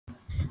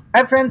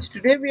Hi friends,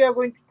 today we are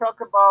going to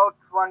talk about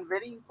one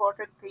very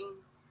important thing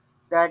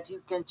that you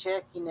can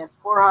check in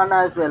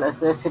S4HANA as well as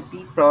SAP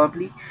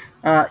probably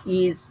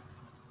is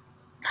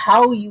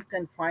how you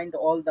can find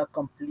all the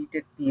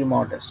completed PM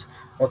orders.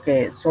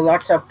 Okay, so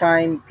lots of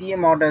time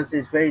PM orders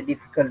is very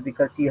difficult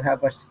because you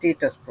have a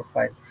status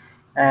profile,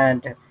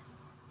 and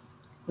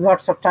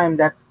lots of time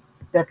that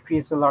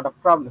creates a lot of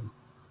problem.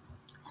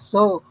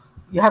 So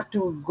you have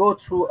to go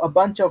through a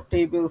bunch of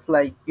tables,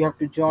 like you have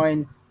to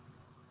join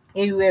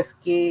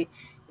AUFK,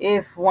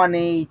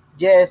 F1A,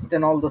 Jest,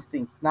 and all those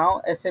things.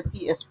 Now, SAP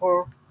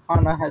S4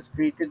 HANA has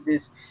created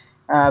this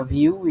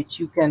view which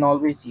you can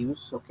always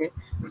use. Okay,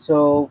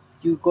 so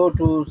you go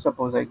to,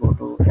 suppose I go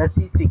to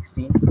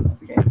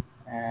SE16, okay,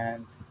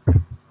 and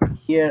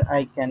here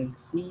I can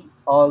see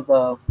all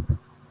the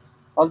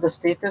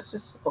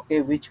statuses, okay,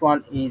 which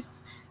one is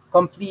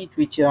complete,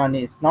 which one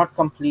is not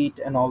complete,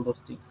 and all those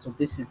things. So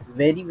this is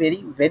very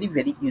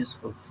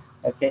useful.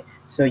 Okay,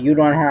 so you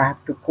don't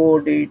have to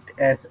code it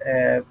as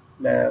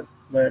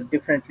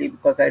differently,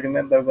 because I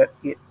remember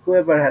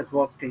whoever has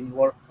worked in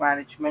work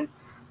management,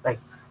 like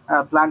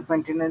plant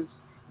maintenance,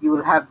 you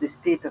will have the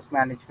status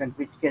management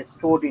which gets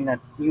stored in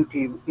a new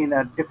table, in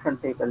a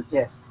different table.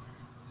 Just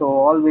so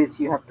always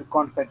you have to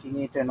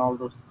concatenate and all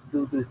those,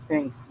 do those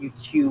things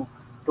which you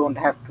don't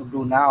have to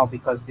do now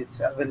because it's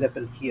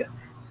available here.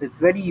 So it's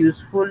very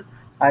useful.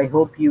 I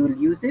hope you will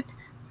use it.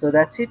 So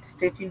that's it.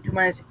 Stay tuned to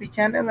my SCP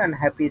channel, and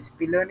happy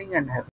SCP learning, and happy